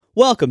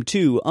Welcome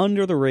to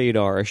Under the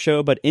Radar, a show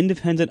about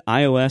independent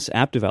iOS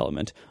app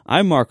development.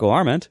 I'm Marco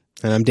Arment.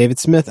 And I'm David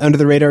Smith. Under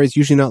the Radar is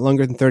usually not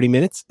longer than 30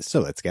 minutes,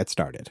 so let's get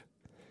started.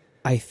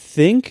 I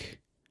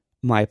think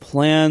my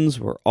plans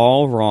were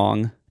all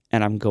wrong,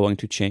 and I'm going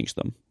to change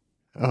them.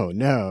 Oh,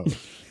 no.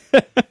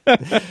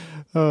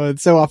 Oh,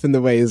 it's so often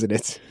the way, isn't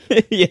it?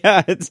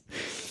 Yeah.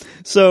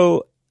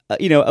 So,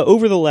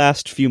 over the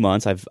last few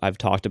months, I've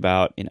talked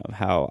about,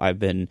 how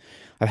I've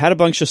had a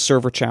bunch of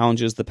server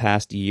challenges the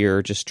past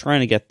year, just trying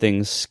to get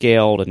things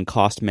scaled and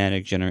cost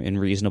managed in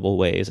reasonable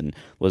ways, and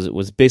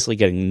was basically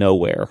getting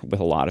nowhere with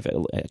a lot of it.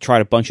 I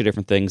tried a bunch of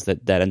different things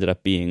that ended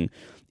up being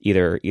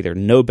either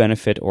no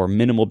benefit or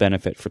minimal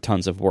benefit for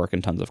tons of work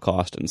and tons of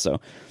cost. And so,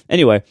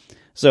 anyway,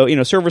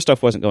 server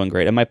stuff wasn't going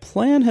great. And my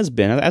plan has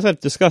been, as I've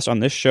discussed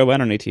on this show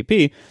and on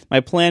ATP, my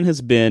plan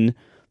has been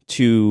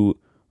to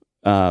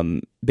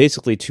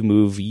basically to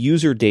move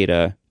user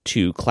data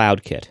to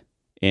CloudKit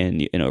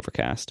in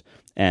Overcast,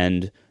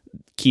 and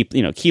keep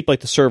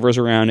like the servers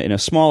around in a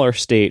smaller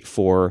state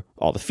for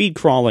all the feed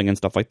crawling and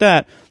stuff like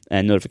that,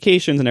 and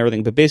notifications and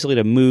everything, but basically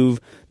to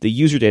move the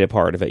user data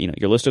part of it,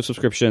 your list of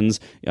subscriptions,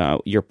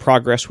 your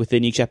progress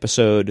within each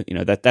episode,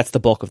 that's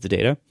the bulk of the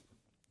data.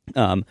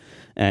 And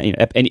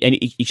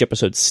each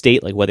episode's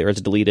state, like whether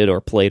it's deleted or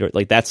played, or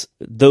like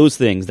those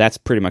things, that's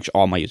pretty much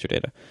all my user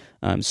data.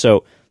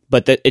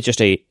 But it's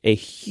just a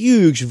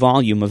huge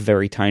volume of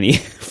very tiny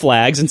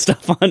flags and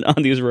stuff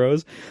on these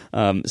rows.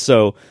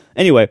 So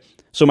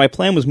my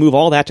plan was move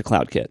all that to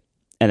CloudKit,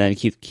 and then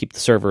keep the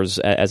servers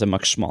as a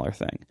much smaller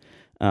thing.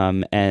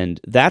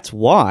 And that's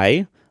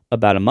why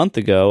about a month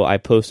ago I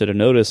posted a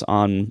notice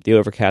on the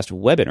Overcast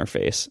web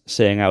interface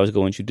saying I was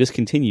going to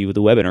discontinue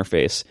the web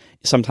interface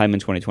sometime in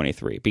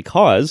 2023,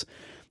 because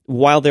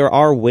while there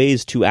are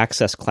ways to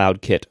access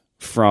CloudKit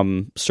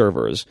from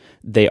servers,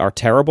 they are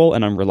terrible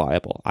and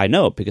unreliable. I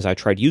know, because I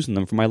tried using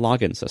them for my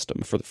login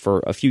system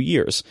for a few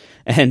years,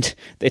 and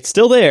it's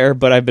still there,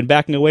 but I've been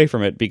backing away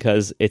from it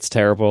because it's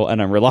terrible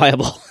and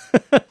unreliable.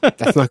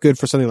 That's not good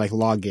for something like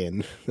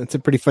login. That's a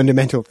pretty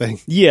fundamental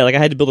thing. Yeah, like I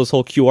had to build this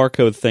whole QR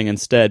code thing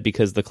instead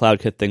because the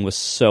CloudKit thing was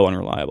so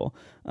unreliable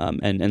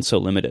and so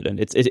limited. And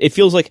it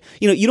feels like,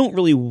 you don't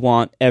really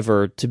want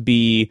ever to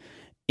be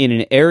in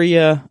an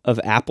area of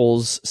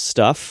Apple's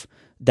stuff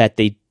that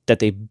they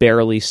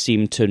barely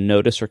seem to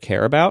notice or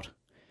care about.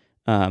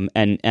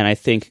 And I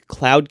think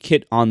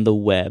CloudKit on the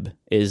web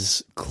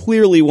is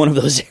clearly one of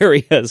those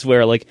areas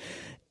where, like,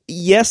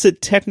 yes,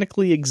 it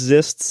technically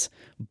exists,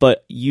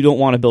 but you don't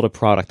want to build a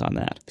product on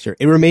that. Sure.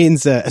 It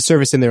remains a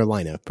service in their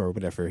lineup, or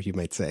whatever you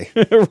might say.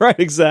 Right,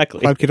 exactly.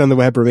 CloudKit on the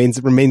web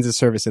remains a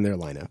service in their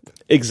lineup.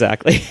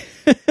 Exactly.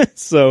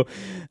 So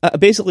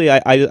basically,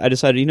 I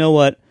decided, you know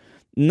what?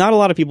 Not a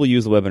lot of people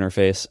use the web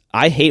interface.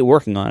 I hate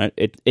working on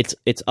it.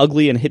 It's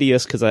ugly and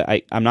hideous because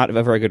I'm not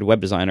a very good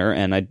web designer,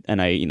 and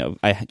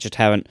I just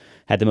haven't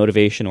had the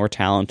motivation or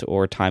talent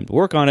or time to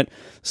work on it.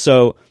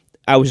 So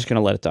I was just going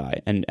to let it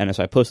die. And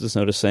so I posted this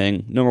notice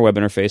saying no more web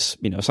interface.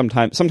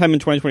 Sometime in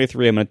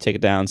 2023 I'm going to take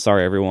it down.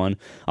 Sorry everyone.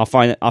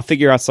 I'll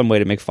figure out some way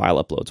to make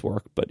file uploads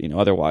work, but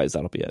otherwise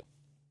that'll be it.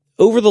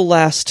 Over the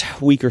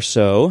last week or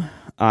so,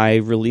 I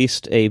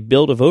released a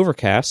build of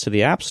Overcast to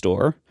the App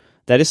Store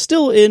that is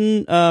still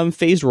in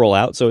phased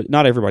rollout, so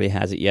not everybody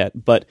has it yet,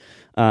 but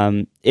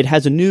it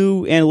has a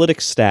new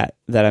analytics stat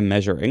that I'm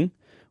measuring,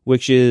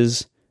 which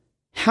is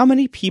how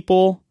many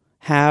people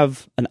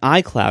have an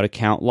iCloud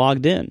account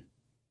logged in.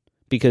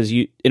 Because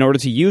in order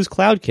to use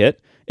CloudKit,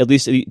 at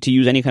least to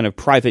use any kind of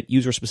private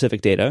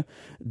user-specific data,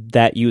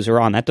 that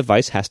user on that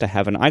device has to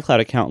have an iCloud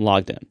account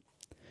logged in.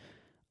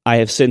 I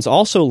have since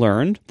also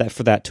learned that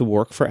for that to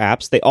work for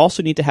apps, they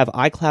also need to have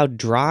iCloud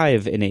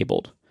Drive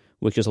enabled,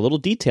 which is a little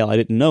detail I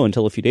didn't know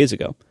until a few days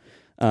ago.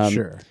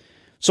 Sure.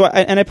 So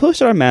I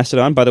posted on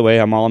Mastodon. By the way,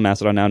 I'm all on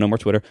Mastodon now, no more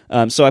Twitter.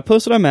 So I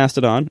posted on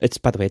Mastodon.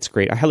 By the way, it's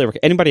great. I highly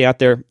recommend anybody out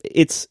there.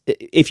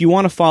 If you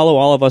want to follow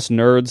all of us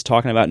nerds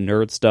talking about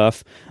nerd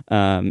stuff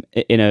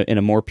in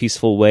a more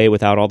peaceful way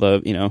without all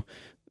the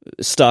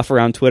stuff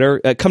around Twitter,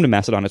 come to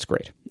Mastodon. It's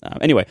great.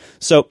 Anyway,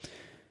 so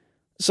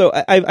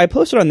I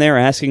posted on there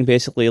asking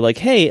basically like,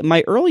 hey,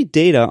 my early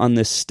data on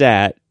this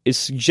stat is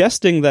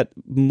suggesting that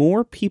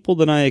more people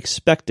than I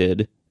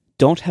expected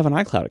don't have an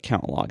iCloud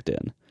account logged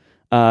in.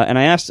 And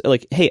I asked,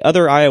 like, hey,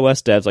 other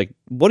iOS devs, like,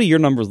 what do your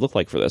numbers look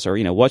like for this? Or,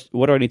 what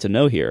do I need to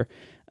know here?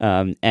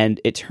 And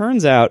it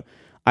turns out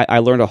I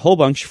learned a whole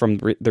bunch from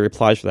the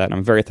replies for that, and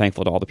I'm very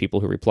thankful to all the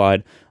people who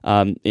replied.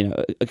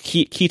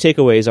 Key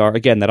takeaways are,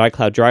 again, that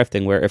iCloud Drive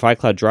thing, where if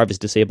iCloud Drive is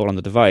disabled on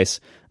the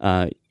device,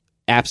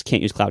 apps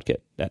can't use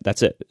CloudKit.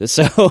 That's it.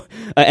 So,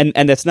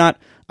 and that's not,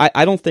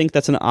 I don't think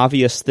that's an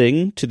obvious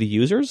thing to the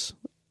users.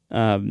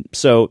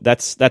 So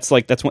that's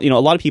one, a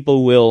lot of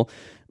people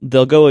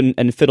they'll go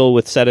and fiddle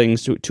with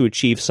settings to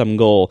achieve some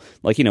goal.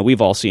 Like,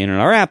 we've all seen in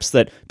our apps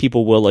that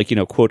people will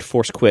quote,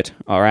 force quit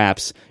our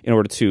apps in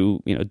order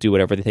to, do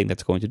whatever they think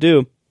that's going to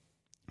do.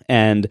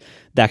 And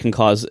that can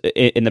cause,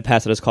 in the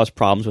past, it has caused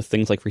problems with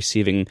things like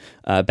receiving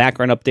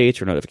background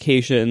updates or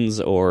notifications,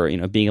 or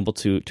being able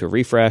to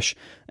refresh.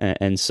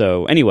 And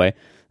so anyway,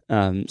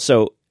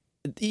 so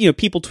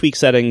people tweak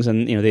settings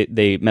and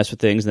they mess with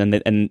things and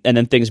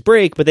then things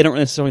break, but they don't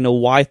necessarily know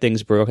why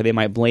things broke. Or they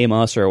might blame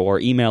us or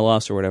email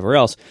us or whatever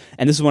else.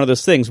 And this is one of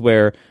those things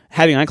where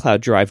having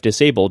iCloud Drive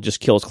disabled just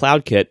kills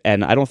CloudKit,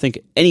 and I don't think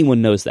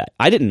anyone knows that.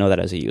 I didn't know that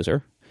as a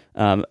user,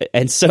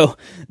 and so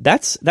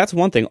that's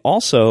one thing.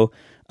 Also,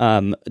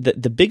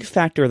 the big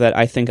factor that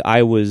I think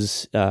I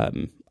was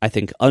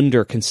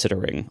under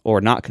considering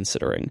or not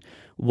considering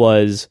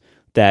was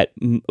that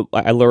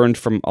I learned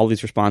from all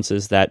these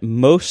responses that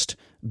most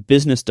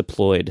business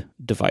deployed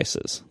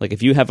devices, like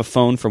if you have a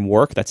phone from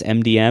work that's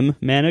MDM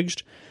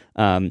managed,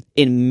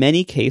 in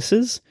many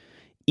cases,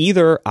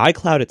 either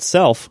iCloud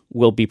itself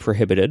will be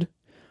prohibited,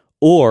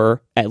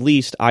 or at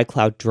least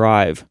iCloud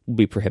Drive will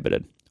be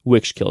prohibited,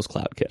 which kills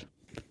CloudKit.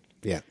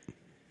 Yeah.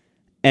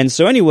 And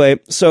so anyway,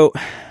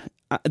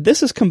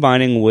 this is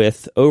combining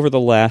with over the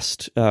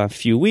last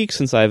few weeks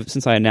since I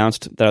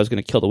announced that I was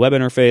going to kill the web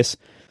interface.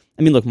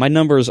 I mean, look, my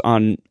numbers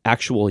on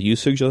actual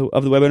usage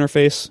of the web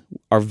interface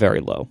are very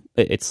low.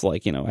 It's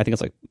like, I think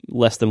it's like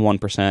less than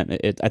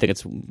 1%. I think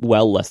it's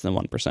well less than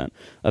 1%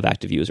 of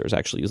active users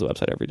actually use the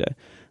website every day.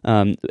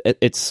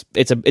 It's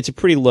a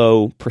pretty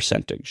low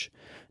percentage.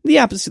 The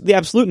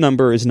absolute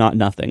number is not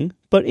nothing,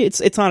 but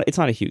it's not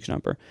a huge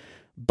number.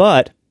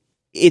 But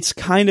it's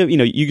kind of,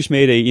 you just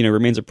made a,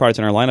 remains of products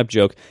in our lineup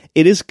joke.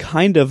 It is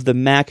kind of the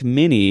Mac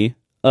Mini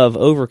of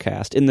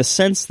Overcast in the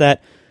sense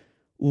that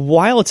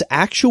while its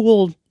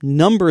actual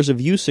numbers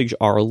of usage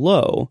are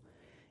low,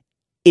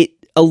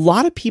 a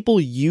lot of people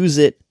use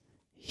it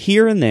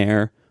here and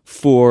there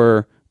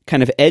for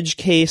kind of edge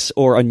case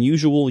or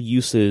unusual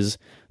uses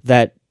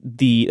that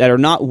are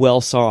not well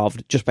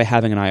solved just by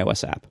having an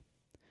iOS app.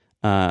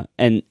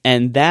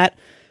 And that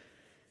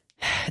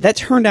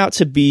turned out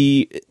to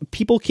be,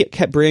 people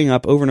kept bringing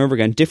up over and over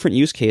again different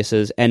use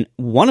cases, and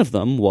one of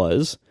them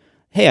was,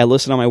 hey, I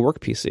listen on my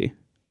work PC.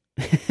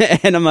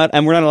 and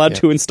we're not allowed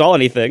to install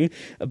anything,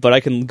 but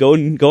I can go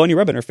on your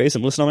web interface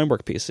and listen on my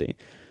work PC.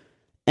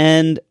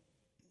 And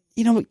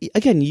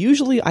again,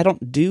 usually I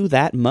don't do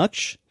that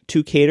much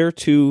to cater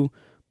to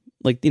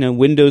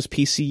Windows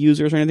PC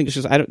users or anything. It's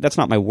just that's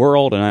not my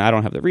world, and I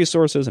don't have the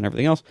resources and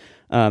everything else.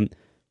 But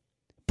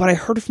I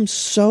heard from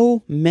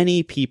so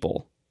many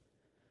people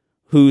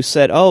who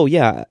said, "Oh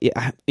yeah,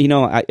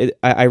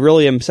 I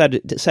really am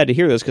sad to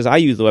hear this because I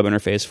use the web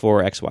interface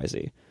for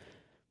XYZ,"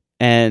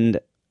 and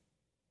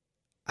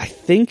I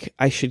think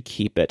I should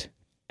keep it,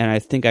 and I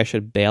think I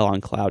should bail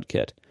on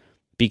CloudKit,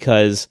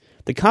 because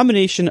the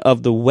combination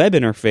of the web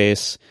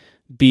interface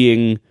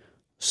being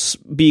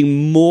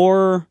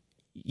more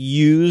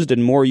used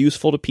and more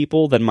useful to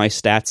people than my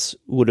stats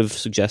would have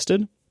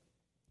suggested,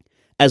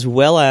 as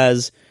well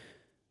as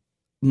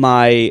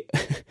my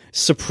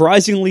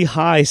surprisingly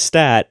high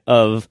stat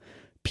of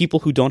people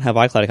who don't have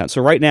iCloud accounts.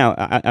 So right now,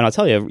 and I'll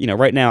tell you,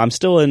 right now I'm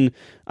still in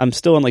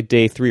like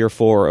day 3 or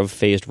 4 of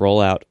phased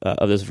rollout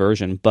of this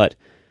version, but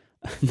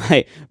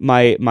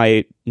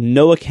my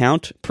no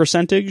account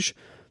percentage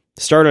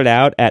started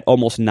out at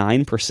almost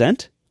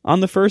 9% on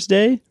the first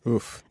day.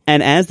 Oof.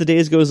 And as the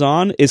days goes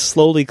on, is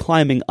slowly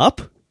climbing up.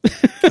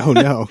 Oh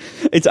no!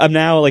 I'm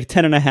now like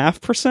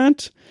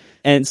 10.5%,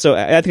 and so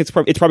I think it's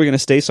probably going to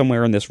stay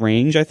somewhere in this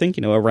range. I think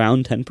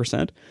around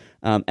 10%,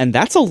 and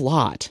that's a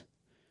lot.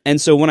 And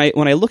so when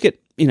I look at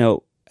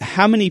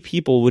how many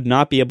people would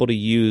not be able to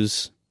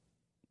use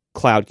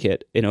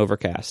CloudKit in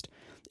Overcast,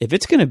 if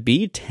it's going to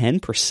be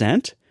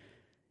 10%.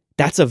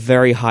 That's a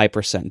very high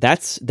percent.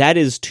 That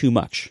is too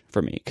much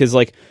for me, because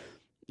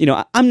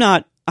I'm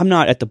not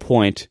at the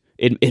point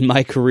in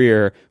my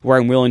career where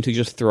I'm willing to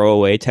just throw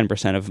away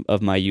 10%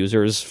 of my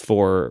users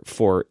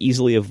for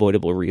easily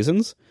avoidable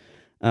reasons.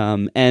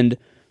 And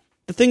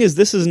the thing is,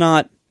 this is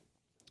not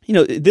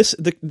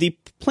the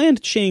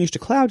planned change to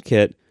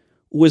CloudKit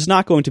was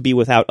not going to be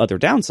without other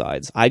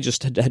downsides. I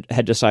just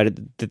had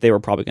decided that they were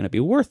probably going to be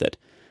worth it,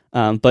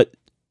 but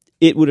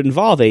it would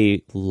involve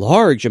a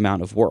large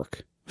amount of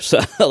work. So,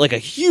 like a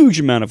huge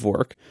amount of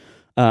work,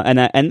 and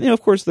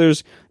of course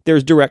there's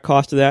direct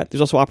cost to that.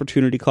 There's also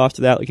opportunity cost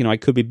to that. Like I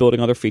could be building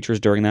other features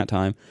during that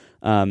time.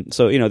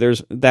 So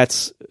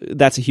that's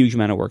a huge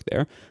amount of work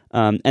there.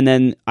 And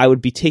then I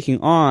would be taking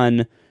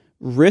on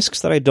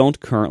risks that I don't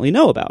currently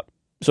know about.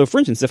 So, for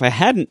instance, if I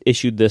hadn't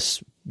issued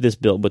this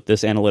build with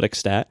this analytic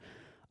stat,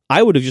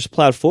 I would have just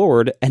plowed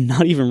forward and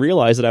not even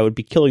realized that I would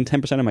be killing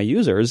 10% of my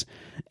users.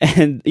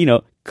 And,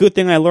 good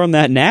thing I learned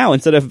that now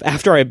instead of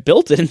after I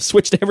built it and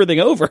switched everything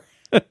over.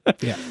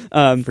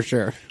 Yeah, for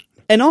sure.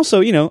 And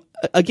also,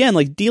 again,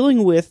 like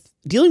dealing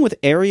with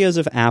areas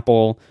of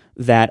Apple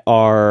that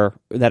are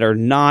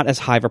not as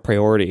high of a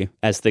priority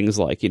as things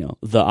like, the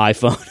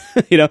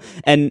iPhone,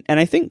 and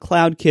I think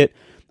CloudKit,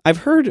 I've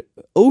heard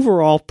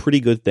overall pretty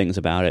good things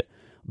about it,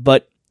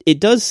 but it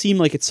does seem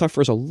like it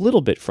suffers a little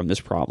bit from this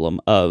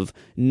problem of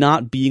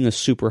not being a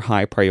super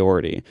high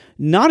priority.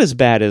 Not as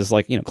bad as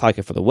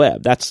CloudKit for the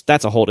web.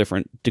 That's a whole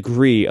different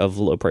degree of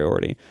low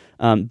priority.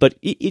 But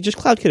it just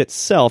CloudKit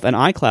itself and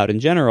iCloud in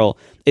general,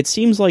 it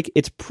seems like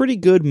it's pretty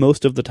good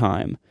most of the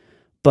time.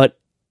 But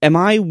am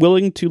I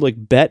willing to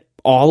bet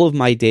all of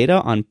my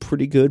data on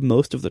pretty good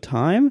most of the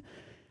time.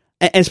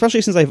 And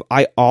especially since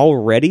I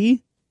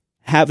already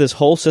have this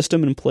whole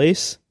system in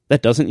place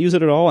that doesn't use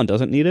it at all and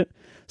doesn't need it.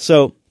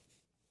 So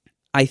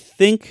I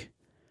think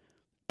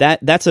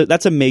that's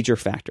a major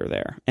factor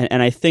there.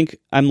 And I think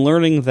I'm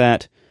learning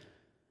that,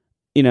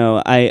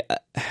 the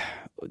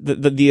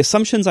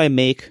assumptions I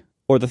make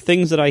or the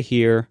things that I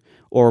hear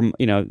or,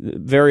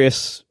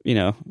 various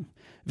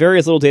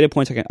little data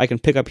points I can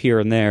pick up here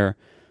and there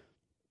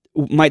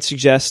might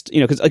suggest,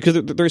 because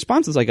the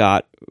responses I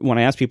got when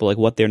I asked people like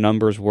what their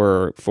numbers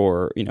were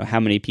for, how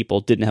many people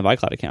didn't have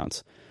iCloud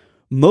accounts,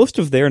 most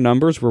of their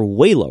numbers were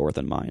way lower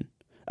than mine.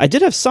 I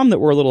did have some that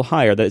were a little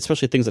higher, that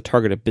especially things that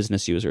targeted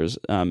business users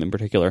in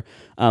particular,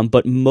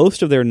 but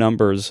most of their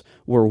numbers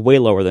were way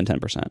lower than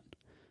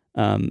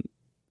 10%.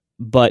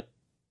 But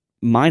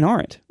mine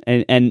aren't,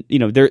 and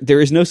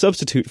there is no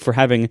substitute for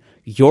having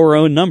your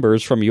own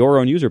numbers from your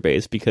own user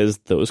base, because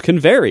those can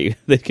vary.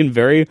 They can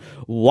vary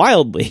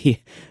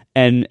wildly.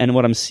 And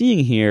what I'm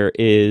seeing here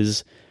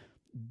is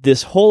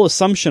this whole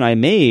assumption I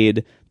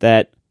made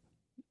that,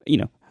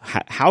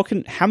 how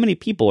many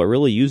people are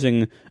really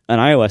using an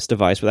iOS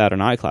device without an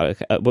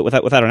iCloud,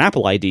 without an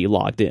Apple ID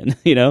logged in?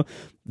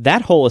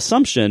 That whole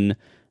assumption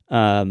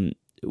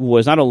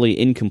was not only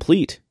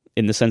incomplete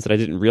in the sense that I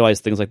didn't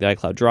realize things like the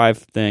iCloud Drive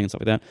thing and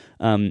stuff like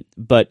that,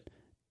 but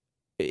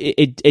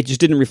it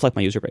just didn't reflect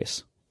my user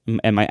base.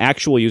 And my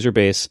actual user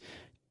base,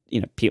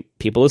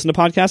 people listen to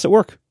podcasts at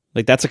work.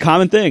 Like, that's a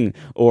common thing.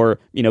 Or,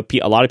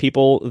 a lot of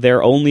people,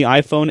 their only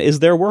iPhone is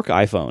their work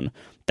iPhone.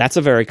 That's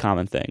a very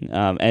common thing.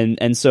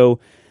 And so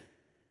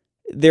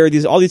there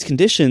are all these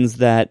conditions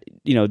that,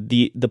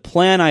 the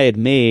plan I had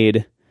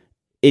made,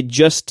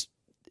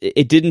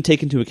 it didn't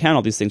take into account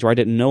all these things, or I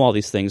didn't know all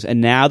these things.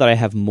 And now that I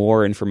have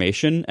more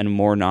information and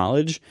more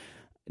knowledge,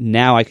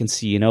 now I can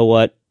see,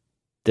 what,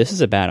 this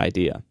is a bad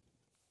idea.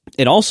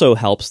 It also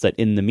helps that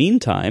in the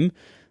meantime,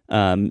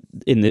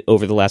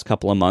 over the last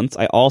couple of months,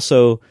 I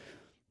also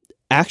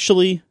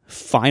actually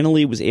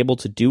finally was able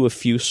to do a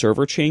few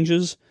server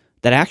changes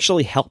that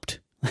actually helped.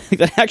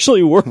 That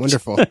actually worked.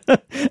 Wonderful.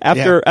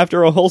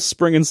 After a whole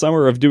spring and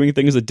summer of doing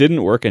things that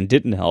didn't work and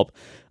didn't help,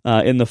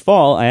 in the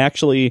fall, I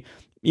actually,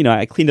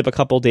 I cleaned up a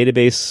couple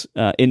database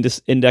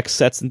index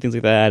sets and things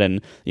like that,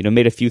 and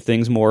made a few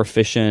things more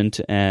efficient,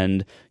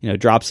 and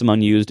dropped some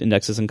unused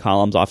indexes and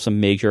columns off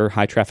some major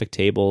high traffic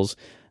tables,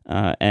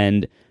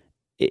 and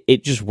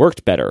it just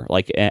worked better.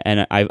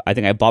 And I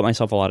think I bought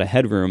myself a lot of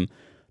headroom.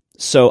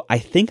 So I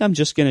think I'm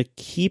just going to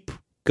keep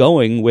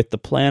going with the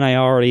plan I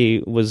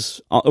already was,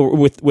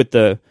 with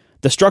the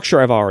structure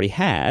I've already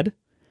had.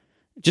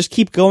 Just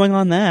keep going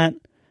on that,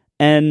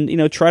 and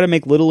try to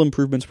make little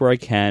improvements where I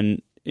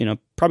can.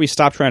 Probably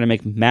stop trying to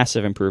make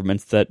massive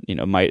improvements that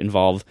might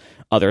involve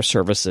other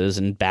services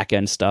and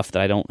back-end stuff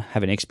that I don't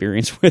have any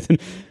experience with,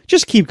 and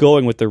just keep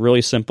going with the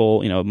really simple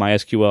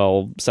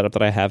MySQL setup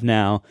that I have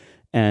now,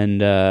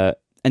 and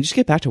just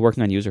get back to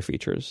working on user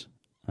features.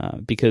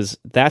 Because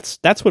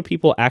that's what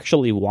people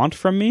actually want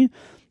from me.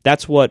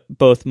 That's what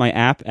both my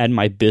app and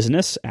my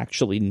business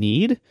actually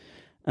need.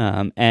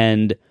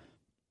 And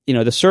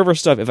the server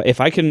stuff. If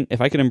I can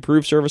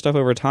improve server stuff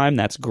over time,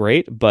 that's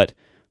great. But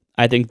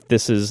I think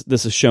this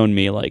has shown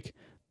me like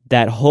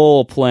that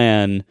whole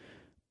plan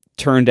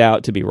turned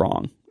out to be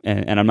wrong,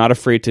 and I'm not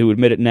afraid to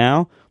admit it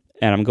now.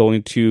 And I'm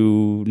going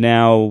to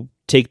now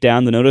take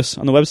down the notice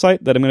on the website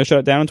that I'm going to shut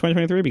it down in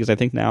 2023, because I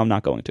think now I'm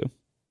not going to.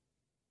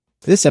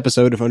 This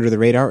episode of Under the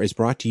Radar is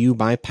brought to you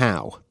by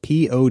POW,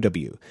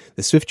 P-O-W,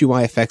 the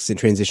SwiftUI Effects and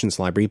Transitions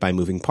Library by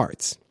Moving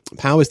Parts.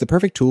 POW is the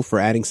perfect tool for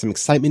adding some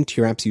excitement to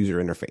your app's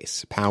user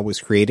interface. POW was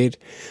created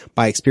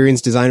by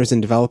experienced designers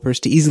and developers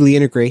to easily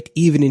integrate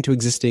even into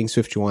existing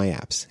SwiftUI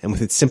apps. And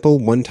with its simple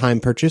one-time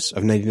purchase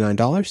of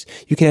 $99,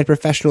 you can add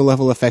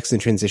professional-level effects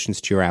and transitions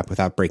to your app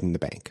without breaking the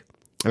bank.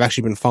 I've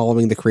actually been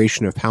following the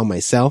creation of POW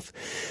myself.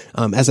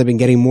 As I've been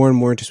getting more and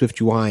more into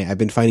SwiftUI, I've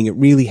been finding it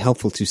really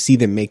helpful to see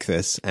them make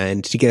this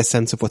and to get a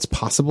sense of what's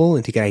possible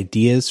and to get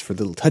ideas for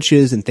little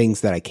touches and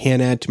things that I can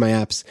add to my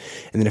apps.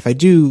 And then if I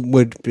do,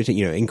 would,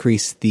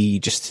 increase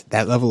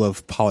that level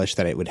of polish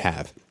that it would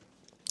have.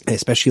 I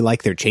especially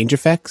like their change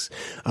effects,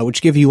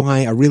 which give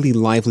UI a really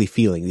lively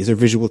feeling. These are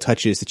visual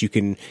touches that you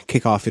can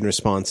kick off in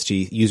response to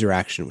user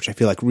action, which I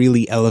feel like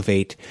really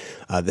elevate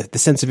the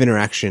sense of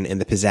interaction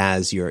and the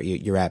pizzazz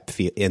your app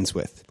ends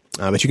with.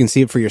 But you can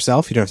see it for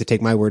yourself. You don't have to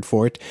take my word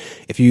for it.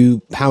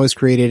 POW has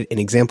created an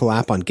example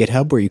app on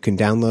GitHub where you can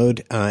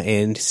download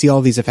and see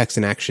all these effects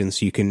in action,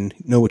 so you can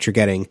know what you're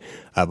getting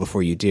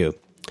before you do.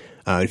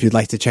 If you'd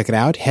like to check it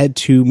out, head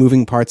to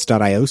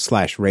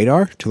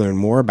movingparts.io/radar to learn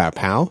more about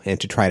POW and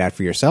to try it out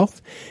for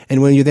yourself.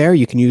 And when you're there,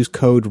 you can use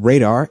code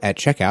RADAR at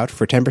checkout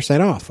for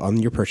 10% off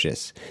on your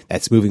purchase.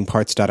 That's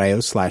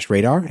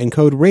movingparts.io/radar and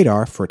code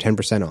RADAR for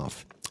 10%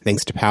 off.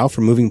 Thanks to POW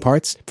from Moving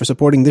Parts for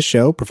supporting this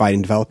show,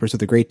 providing developers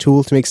with a great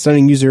tool to make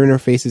stunning user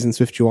interfaces in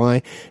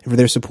SwiftUI, and for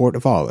their support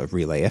of all of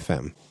Relay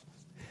FM.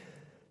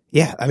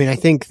 Yeah, I mean, I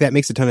think that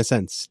makes a ton of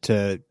sense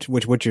to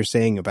what you're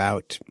saying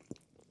about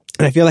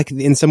And I feel like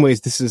in some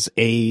ways this is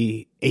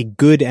a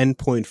good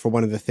endpoint for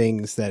one of the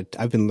things that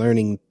I've been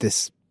learning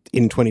this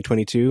in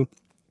 2022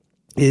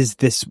 is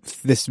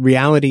this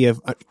reality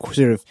of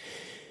sort of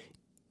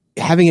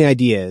having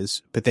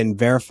ideas, but then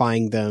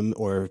verifying them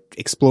or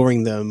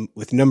exploring them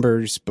with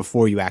numbers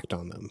before you act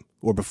on them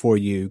or before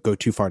you go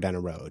too far down a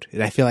road.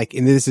 And I feel like,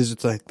 and this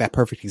is like that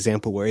perfect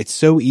example where it's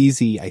so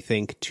easy, I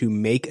think, to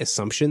make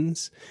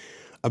assumptions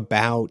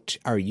about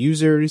our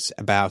users,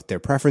 about their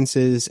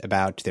preferences,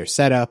 about their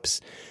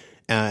setups,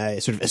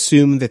 sort of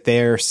assume that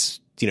they're,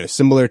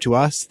 similar to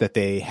us, that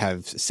they have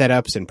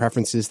setups and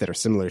preferences that are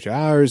similar to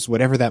ours,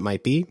 whatever that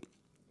might be,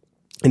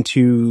 and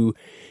to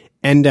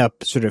end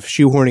up sort of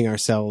shoehorning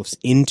ourselves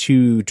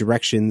into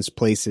directions,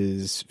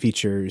 places,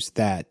 features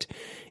that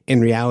in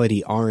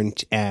reality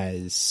aren't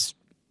as,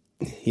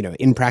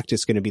 in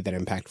practice going to be that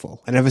impactful.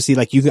 And obviously,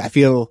 I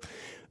feel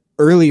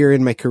earlier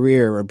in my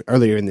career or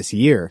earlier in this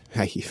year,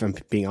 if I'm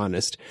being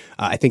honest,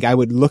 I think I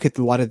would look at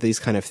a lot of these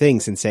kind of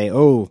things and say,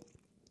 oh,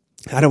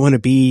 I don't want to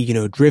be,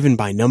 driven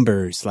by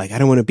numbers. Like, I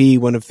don't want to be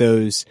one of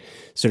those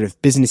sort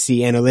of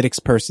businessy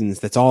analytics persons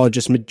that's all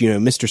just,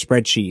 Mr.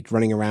 Spreadsheet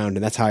running around,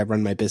 and that's how I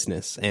run my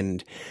business.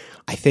 And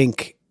I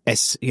think,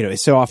 as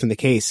is so often the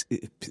case,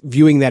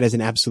 viewing that as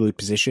an absolute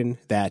position,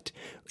 that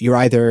you're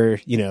either,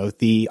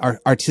 the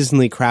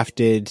artisanally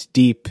crafted,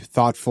 deep,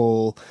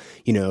 thoughtful,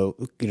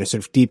 sort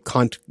of deep,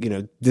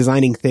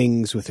 designing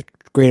things with a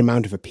great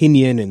amount of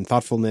opinion and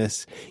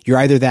thoughtfulness. You're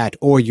either that,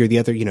 or you're the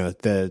other,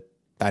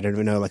 I don't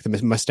even know, like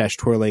the mustache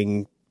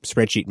twirling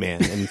spreadsheet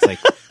man. And it's like,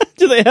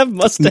 do they have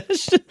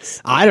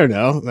mustaches? I don't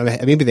know.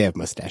 Maybe they have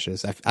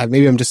mustaches.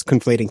 Maybe I'm just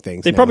conflating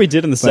things. They probably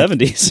did in the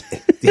 70s.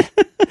 Yeah.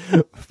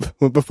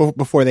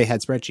 Before they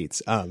had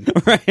spreadsheets.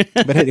 Right.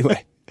 But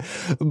anyway,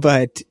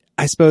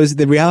 I suppose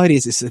the reality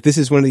is this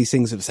is one of these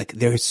things of, it's like,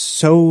 there's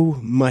so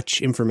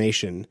much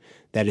information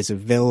that is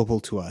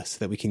available to us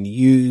that we can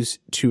use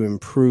to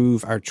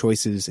improve our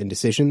choices and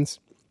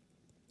decisions,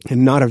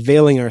 and not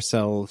availing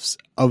ourselves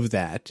of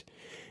that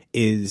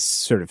is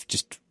sort of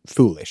just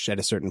foolish at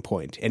a certain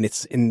point. And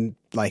it's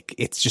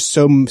just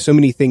so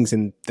many things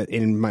in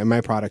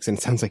my products, and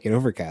it sounds like in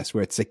Overcast,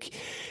 where it's like,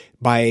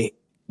 by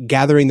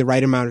gathering the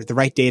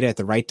right data at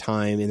the right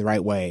time in the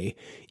right way,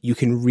 you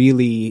can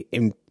really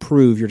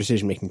improve your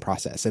decision-making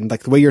process. And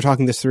like the way you're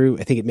talking this through,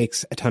 I think it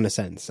makes a ton of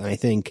sense. And I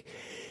think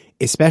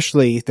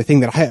especially the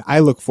thing that I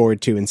look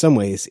forward to in some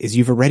ways is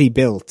you've already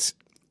built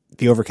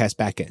the Overcast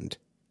backend.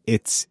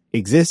 It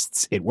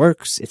exists, it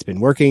works, it's been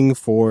working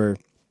for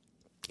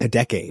a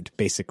decade,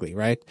 basically,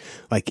 right?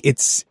 Like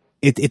it's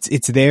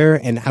there,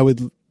 and I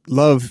would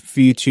love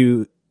for you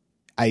to,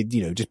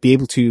 just be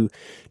able to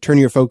turn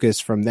your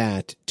focus from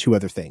that to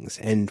other things.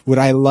 And would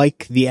I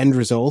like the end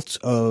result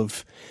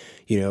of,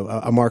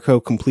 a Marco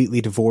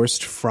completely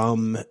divorced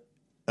from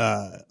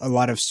a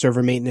lot of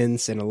server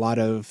maintenance and a lot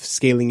of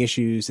scaling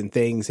issues and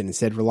things, and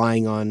instead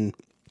relying on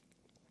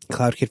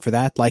CloudKit for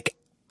that? Like,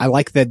 I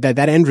like that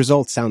end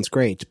result sounds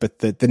great, but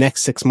the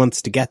next 6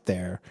 months to get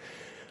there,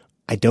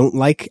 I don't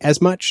like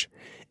as much.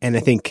 And I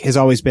think has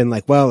always been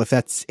like, well, if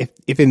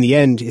in the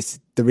end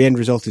the end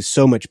result is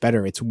so much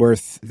better, it's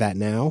worth that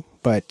now.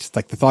 But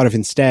like the thought of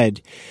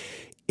instead,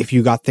 if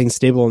you got things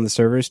stable on the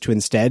servers, to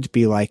instead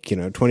be like,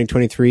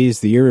 2023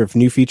 is the year of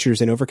new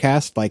features in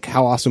Overcast, like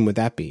how awesome would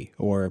that be?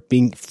 Or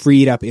being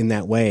freed up in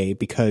that way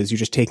because you're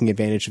just taking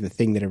advantage of the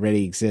thing that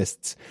already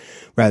exists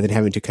rather than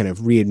having to kind of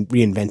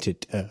reinvent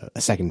it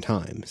a second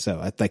time.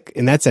 So like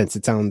in that sense,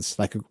 it sounds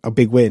like a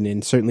big win.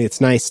 And certainly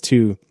it's nice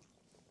to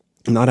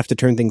not have to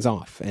turn things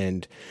off.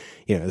 And,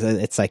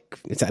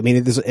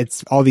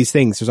 it's all these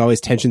things. There's always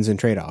tensions and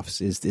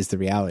trade-offs is the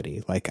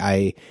reality. Like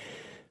I'm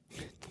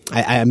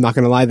not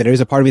going to lie that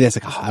there's a part of me that's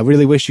like, I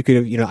really wish you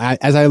could have,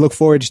 as I look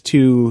forward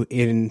to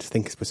in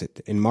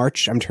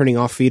March, I'm turning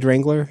off Feed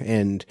Wrangler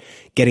and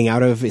getting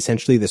out of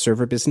essentially the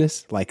server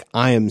business. Like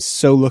I am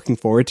so looking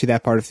forward to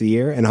that part of the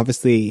year. And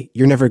obviously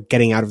you're never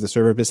getting out of the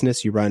server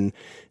business. You run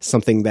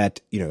something that,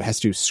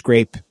 has to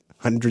scrape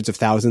hundreds of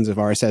thousands of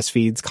RSS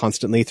feeds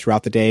constantly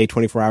throughout the day,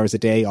 24 hours a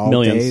day, all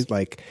Millions. day.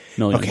 Like,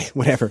 Millions. Okay,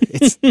 whatever.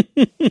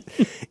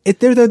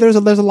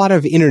 There's a lot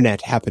of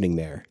internet happening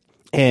there,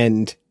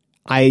 and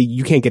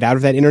you can't get out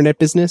of that internet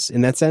business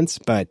in that sense,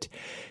 but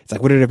it's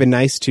like, would it have been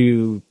nice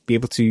to be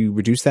able to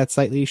reduce that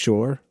slightly?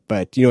 Sure.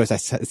 But,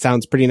 it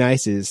sounds pretty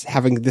nice is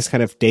having this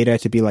kind of data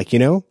to be like,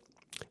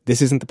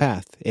 this isn't the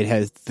path. It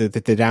has the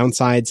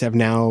downsides have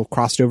now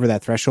crossed over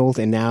that threshold,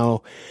 and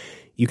now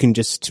you can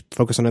just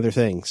focus on other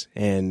things,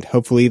 and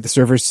hopefully the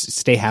servers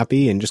stay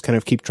happy and just kind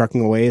of keep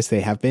trucking away as they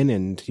have been.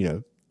 And,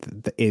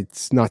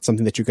 it's not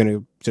something that you're going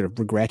to sort of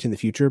regret in the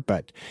future,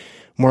 but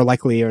more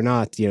likely or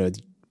not, you're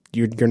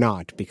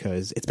not,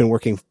 because it's been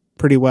working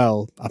pretty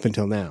well up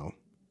until now.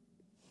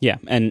 Yeah.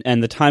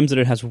 And the times that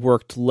it has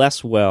worked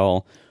less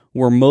well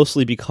were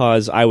mostly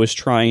because I was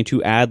trying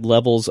to add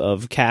levels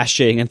of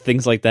caching and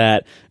things like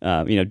that,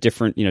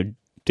 different,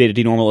 data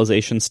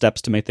denormalization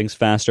steps to make things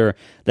faster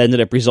that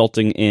ended up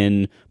resulting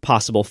in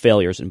possible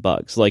failures and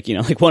bugs. Like,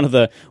 like one of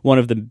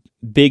the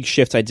big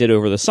shifts I did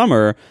over the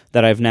summer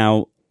that I've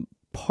now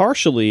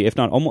partially, if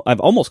not almost, I've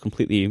almost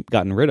completely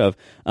gotten rid of,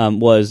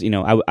 was,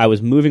 I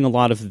was moving a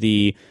lot of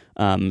the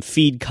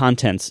feed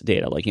contents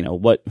data, like,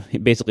 what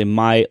basically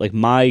my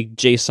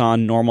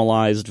JSON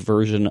normalized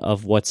version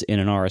of what's in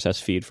an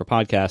RSS feed for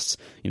podcasts,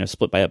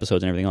 split by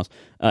episodes and everything else.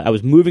 I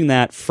was moving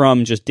that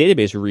from just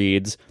database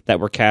reads that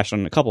were cached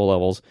on a couple of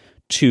levels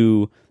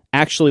to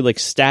actually like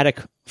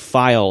static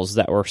files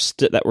that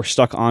were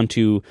stuck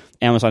onto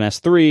Amazon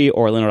S3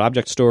 or Linode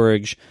Object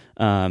Storage,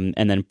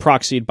 and then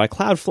proxied by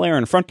Cloudflare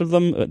in front of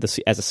them as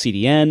a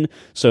CDN.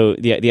 So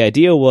the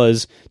idea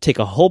was take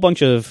a whole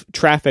bunch of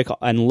traffic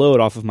and load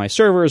off of my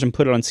servers and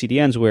put it on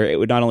CDNs where it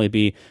would not only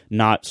be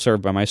not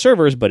served by my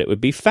servers, but it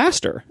would be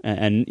faster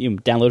and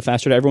download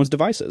faster to everyone's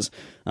devices,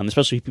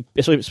 especially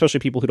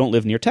people who don't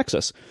live near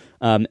Texas.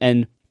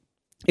 And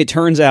it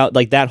turns out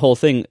like that whole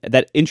thing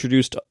that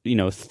introduced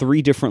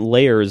 3 different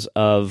layers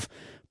of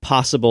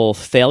possible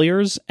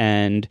failures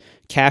and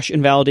cache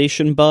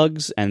invalidation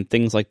bugs and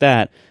things like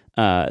that.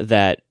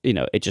 That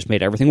it just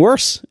made everything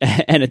worse,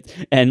 and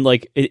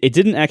it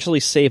didn't actually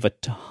save a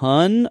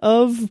ton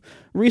of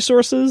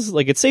resources.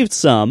 Like it saved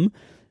some,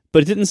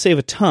 but it didn't save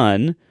a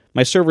ton.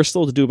 My server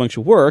still had to do a bunch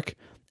of work,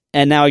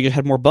 and now I just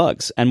had more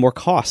bugs and more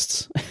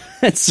costs.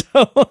 And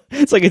so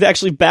it's like it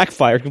actually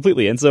backfired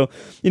completely. And so,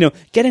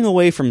 getting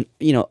away from,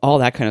 all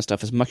that kind of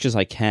stuff as much as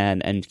I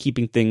can and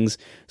keeping things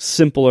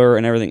simpler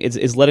and everything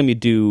is letting me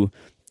do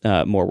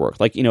more work.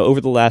 Like,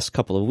 over the last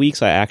couple of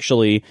weeks, I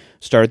actually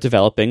started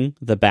developing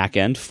the back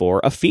end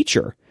for a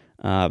feature.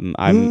 I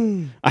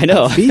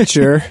know. A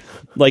feature?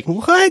 Like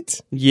what?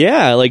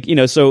 Yeah. Like,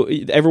 so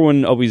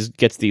everyone always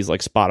gets these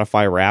like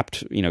Spotify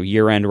wrapped,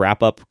 year-end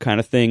wrap-up kind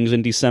of things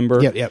in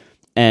December. Yep.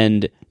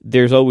 And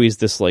there's always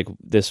this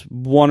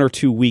 1 or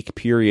 2 week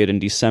period in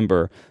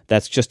December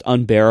that's just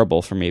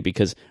unbearable for me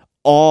because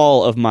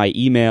all of my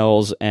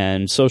emails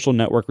and social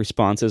network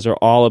responses are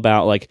all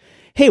about like,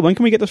 hey, when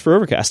can we get this for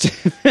Overcast?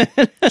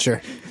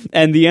 Sure.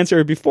 And the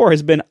answer before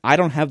has been, I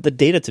don't have the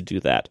data to do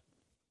that.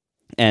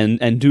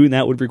 And doing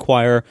that would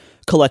require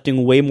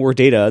collecting way more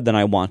data than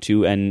I want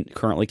to and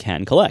currently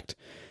can collect.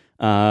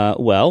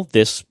 Well,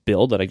 this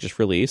build that I just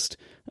released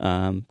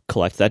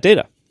collects that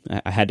data.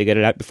 I had to get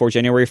it out before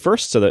January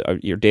 1st so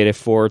that your data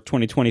for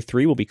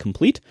 2023 will be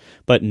complete.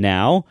 But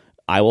now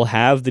I will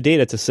have the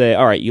data to say,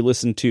 all right, you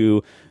listened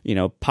to,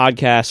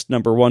 podcast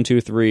number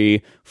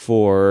 123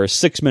 for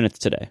 6 minutes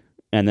today.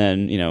 And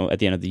then, at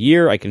the end of the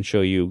year, I can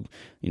show you,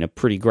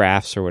 pretty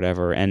graphs or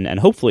whatever. And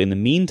hopefully in the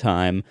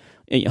meantime,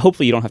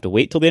 hopefully you don't have to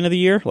wait till the end of the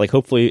year. Like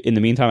hopefully in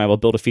the meantime, I will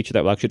build a feature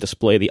that will actually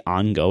display the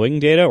ongoing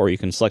data, or you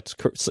can select,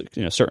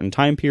 certain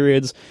time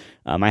periods.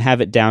 I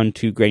have it down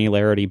to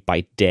granularity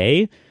by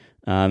day.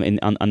 On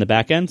the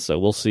back end, so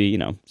we'll see,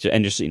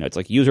 and just it's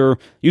like user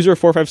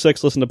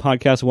 456 listen to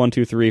podcast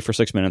 123 for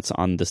 6 minutes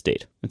on this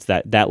date. It's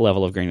that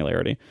level of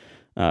granularity.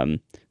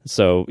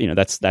 So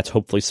that's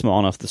hopefully small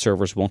enough the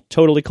servers won't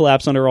totally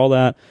collapse under all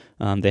that.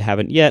 They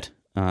haven't yet.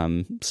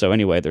 So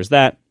anyway, there's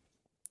that,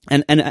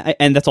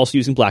 and that's also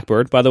using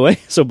Blackbird, by the way.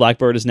 So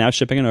Blackbird is now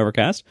shipping in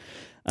Overcast.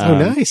 Oh,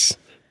 nice.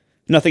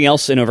 Nothing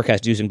else in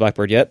Overcast using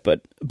Blackbird yet,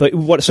 but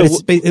what? So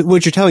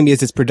what you're telling me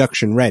is it's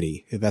production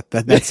ready.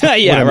 That's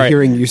yeah, what I'm right.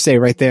 hearing you say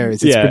right there.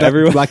 Is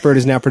Blackbird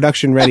is now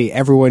production ready.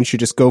 Everyone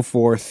should just go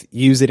forth,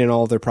 use it in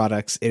all their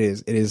products. It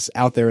is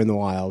out there in the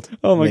wild.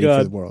 Oh my ready god!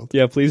 For the world.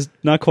 Yeah, please,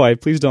 not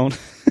quite. Please don't.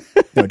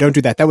 No, don't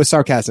do that. That was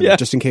sarcasm. Yeah.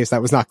 Just in case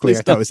that was not clear.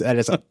 That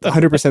is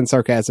 100%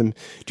 sarcasm.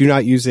 Do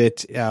not use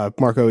it.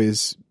 Marco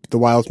is the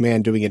wild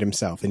man doing it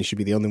himself, and he should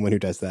be the only one who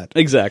does that.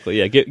 Exactly.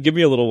 Yeah. Give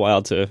me a little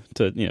while to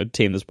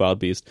tame this wild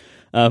beast.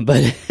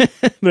 But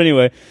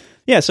anyway,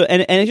 yeah. So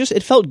and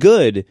it felt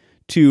good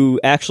to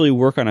actually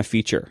work on a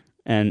feature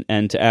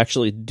and to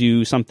actually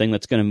do something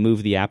that's going to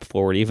move the app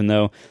forward, even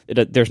though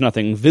there's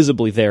nothing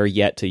visibly there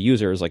yet to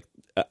users. Like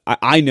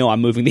I know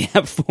I'm moving the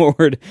app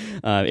forward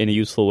in a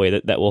useful way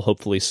that will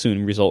hopefully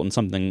soon result in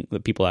something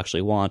that people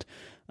actually want.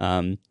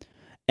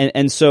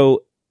 And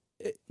so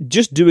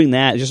just doing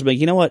that, just like,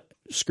 you know what,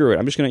 screw it.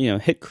 I'm just going to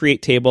hit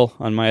create table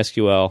on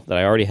MySQL that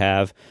I already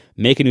have,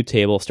 make a new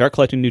table, start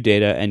collecting new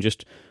data, and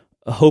just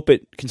hope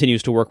it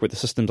continues to work with the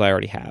systems I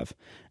already have.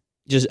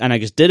 And I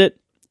just did it,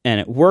 and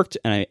it worked,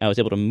 and I was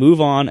able to move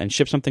on and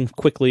ship something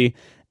quickly,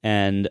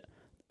 and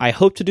I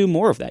hope to do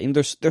more of that.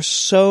 There's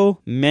so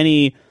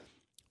many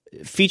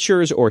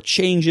features or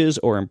changes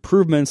or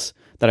improvements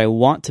that I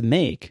want to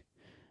make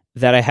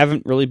that I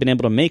haven't really been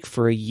able to make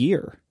for a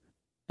year.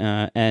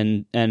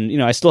 And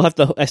I still want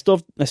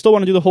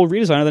to do the whole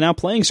redesign of the Now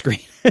Playing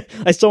screen.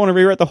 I still want to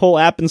rewrite the whole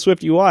app in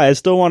Swift UI. I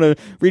still want to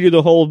redo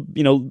the whole,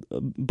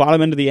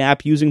 bottom end of the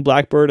app using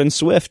Blackbird and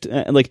Swift.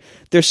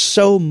 There's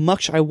so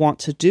much I want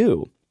to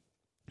do.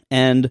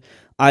 And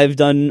I've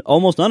done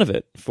almost none of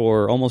it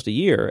for almost a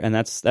year, and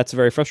that's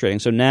very frustrating.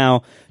 So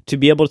now to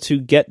be able to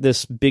get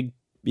this big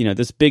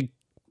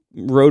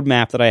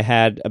roadmap that I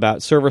had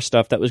about server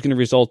stuff that was going to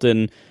result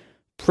in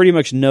pretty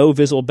much no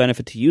visible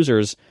benefit to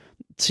users,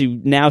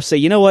 to now say,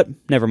 you know what,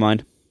 never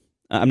mind,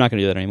 I'm not going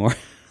to do that anymore.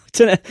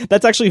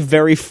 That's actually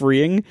very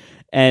freeing,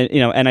 and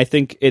and I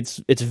think it's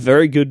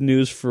very good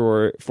news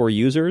for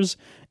users,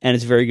 and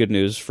it's very good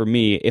news for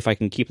me if I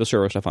can keep the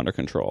server stuff under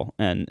control.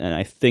 And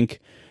I think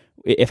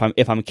if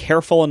I'm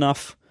careful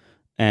enough,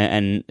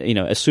 and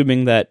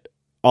assuming that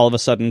all of a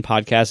sudden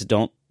podcasts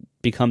don't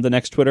become the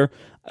next Twitter,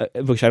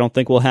 which I don't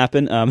think will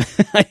happen,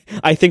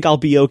 I think I'll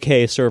be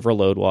okay server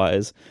load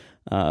wise.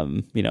 I'll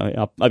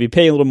be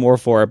paying a little more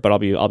for it, but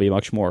I'll be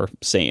much more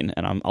sane,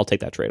 and I'll take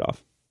that trade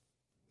off.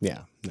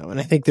 Yeah, no, and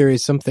I think there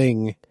is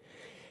something.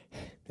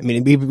 I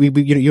mean,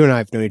 you and I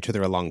have known each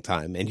other a long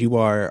time, and you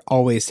are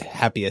always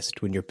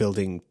happiest when you're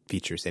building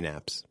features in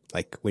apps,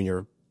 like when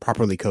you're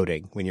properly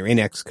coding, when you're in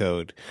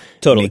Xcode,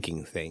 totally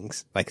making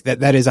things like that.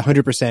 That is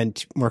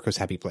 100% Marco's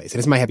happy place, and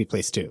it's my happy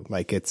place too.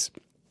 Like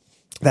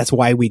that's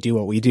why we do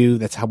what we do.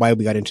 That's why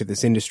we got into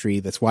this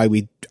industry. That's why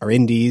we are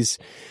indies,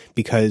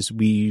 because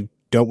we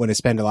don't want to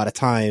spend a lot of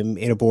time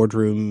in a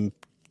boardroom,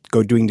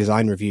 go doing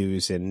design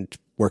reviews and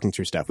working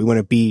through stuff. We want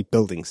to be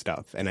building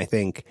stuff. And I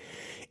think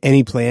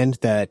any plan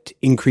that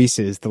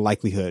increases the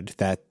likelihood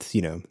that,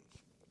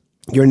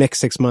 your next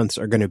 6 months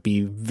are going to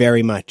be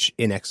very much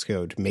in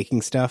Xcode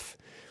making stuff,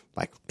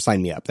 like,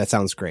 sign me up. That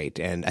sounds great.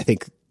 And I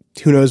think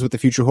who knows what the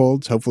future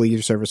holds. Hopefully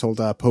your servers hold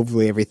up.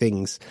 Hopefully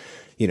everything's,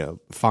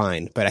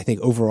 fine. But I think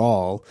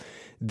overall,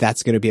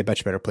 that's going to be a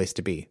much better place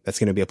to be. That's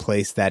going to be a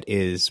place that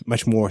is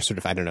much more sort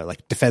of,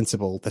 like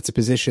defensible. That's a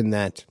position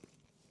that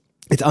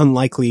it's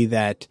unlikely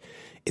that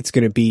it's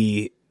going to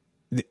be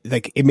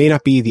like, it may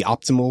not be the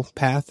optimal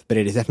path, but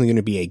it is definitely going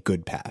to be a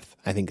good path,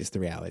 I think is the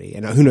reality.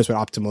 And who knows what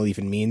optimal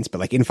even means, but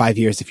like in 5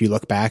 years, if you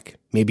look back,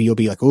 maybe you'll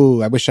be like,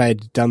 oh, I wish I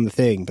had done the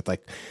thing. But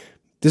like,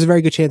 there's a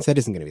very good chance that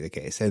isn't going to be the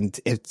case. And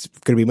it's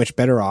going to be much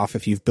better off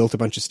if you've built a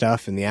bunch of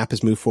stuff and the app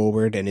has moved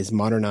forward and is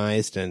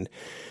modernized. And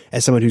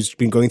as someone who's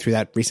been going through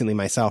that recently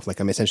myself, like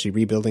I'm essentially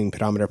rebuilding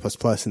Pedometer++ and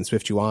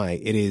SwiftUI,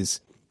 it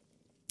is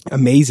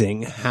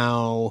amazing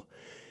how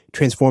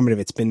transformative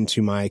it's been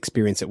to my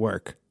experience at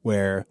work,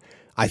 where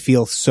I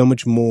feel so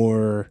much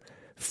more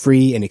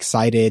free and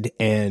excited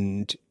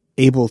and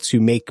able to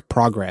make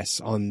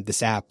progress on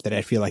this app that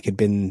I feel like had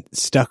been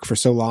stuck for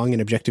so long in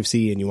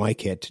Objective-C and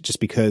UIKit, just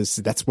because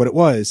that's what it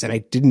was. And I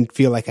didn't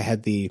feel like I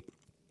had the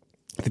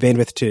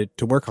bandwidth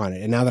to work on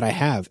it. And now that I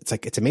have, it's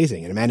like, it's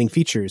amazing. And I'm adding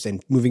features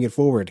and moving it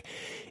forward,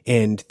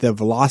 and the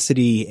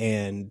velocity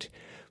and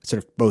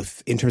sort of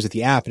both in terms of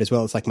the app and as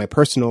well as like my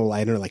personal,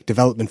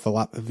 development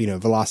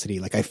velocity.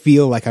 Like I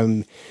feel like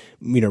I'm,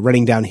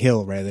 running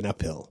downhill rather than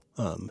uphill.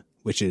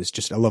 Which is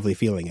just a lovely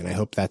feeling. And I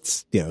hope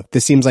that's,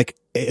 this seems like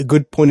a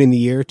good point in the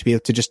year to be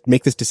able to just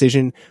make this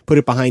decision, put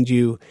it behind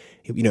you,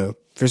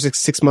 for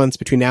 6 months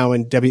between now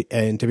and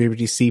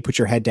WWDC, put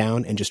your head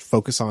down and just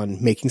focus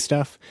on making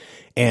stuff.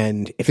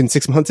 And if in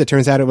 6 months it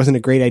turns out it wasn't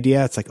a great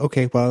idea, it's like,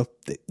 okay, well,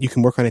 you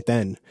can work on it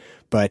then.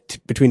 But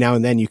between now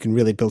and then, you can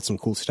really build some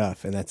cool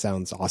stuff. And that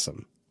sounds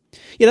awesome.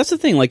 Yeah, that's the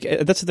thing. Like,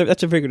 that's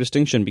a very good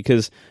distinction,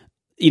 because,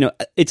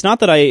 it's not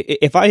that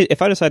if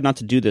I decide not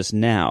to do this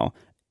now,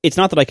 it's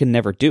not that I can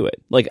never do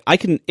it. Like, I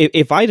can,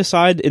 if I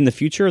decide in the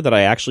future that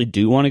I actually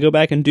do want to go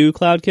back and do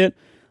CloudKit,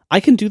 I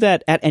can do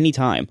that at any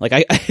time. Like,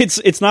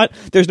 it's not,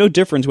 there's no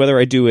difference whether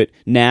I do it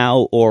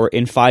now or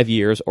in 5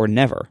 years or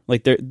never.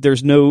 Like,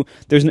 there's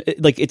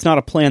like, it's not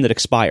a plan that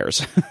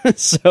expires.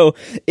 So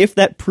if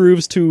that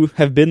proves to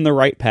have been the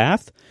right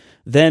path,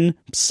 then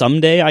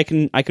someday I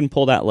can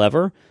pull that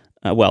lever.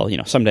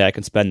 Someday I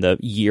can spend the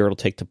year it'll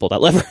take to pull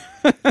that lever.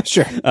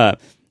 Sure.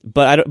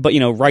 But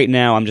right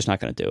now I'm just not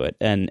going to do it,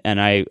 and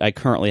I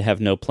currently have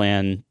no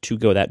plan to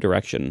go that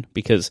direction,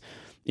 because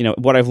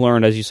what I've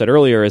learned, as you said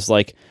earlier, is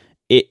like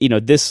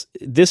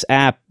this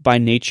app by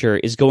nature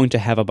is going to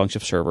have a bunch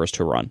of servers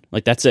to run.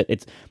 Like, that's it.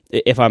 It's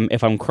if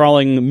I'm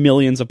crawling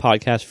millions of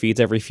podcast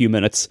feeds every few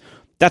minutes,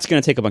 that's going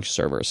to take a bunch of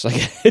servers.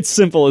 Like, it's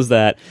simple as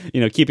that.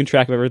 Keeping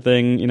track of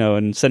everything,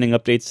 and sending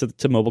updates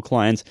to mobile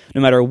clients,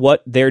 no matter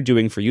what they're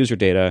doing for user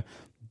data,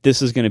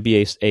 this is going to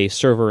be a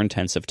server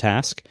intensive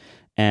task.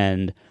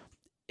 And,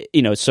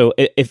 so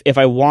if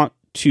I want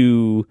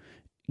to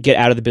get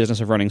out of the business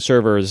of running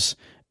servers,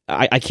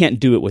 I can't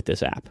do it with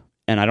this app,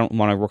 and I don't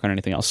want to work on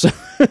anything else.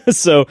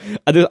 So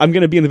I'm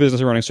going to be in the business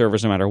of running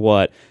servers no matter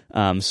what.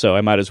 So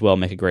I might as well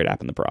make a great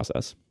app in the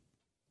process.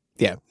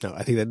 Yeah, no,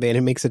 I think that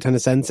it makes a ton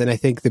of sense. And I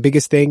think the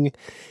biggest thing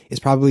is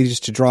probably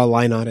just to draw a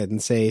line on it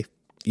and say,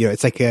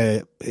 it's like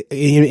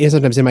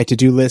sometimes in my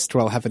to-do list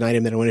where I'll have an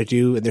item that I want to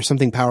do, and there's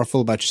something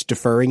powerful about just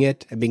deferring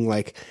it and being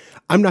like,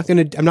 I'm not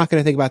going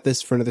to think about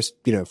this for another,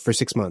 for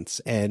 6 months,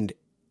 and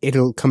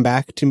it'll come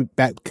back to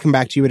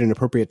you at an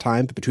appropriate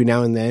time. But between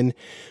now and then,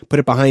 put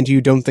it behind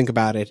you. Don't think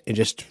about it, and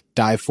just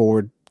dive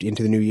forward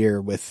into the new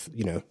year with,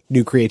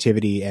 new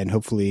creativity and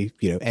hopefully,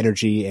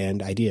 energy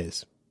and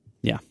ideas.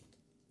 Yeah.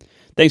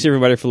 Thanks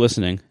everybody for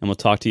listening, and we'll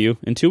talk to you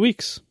in 2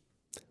 weeks.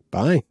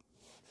 Bye.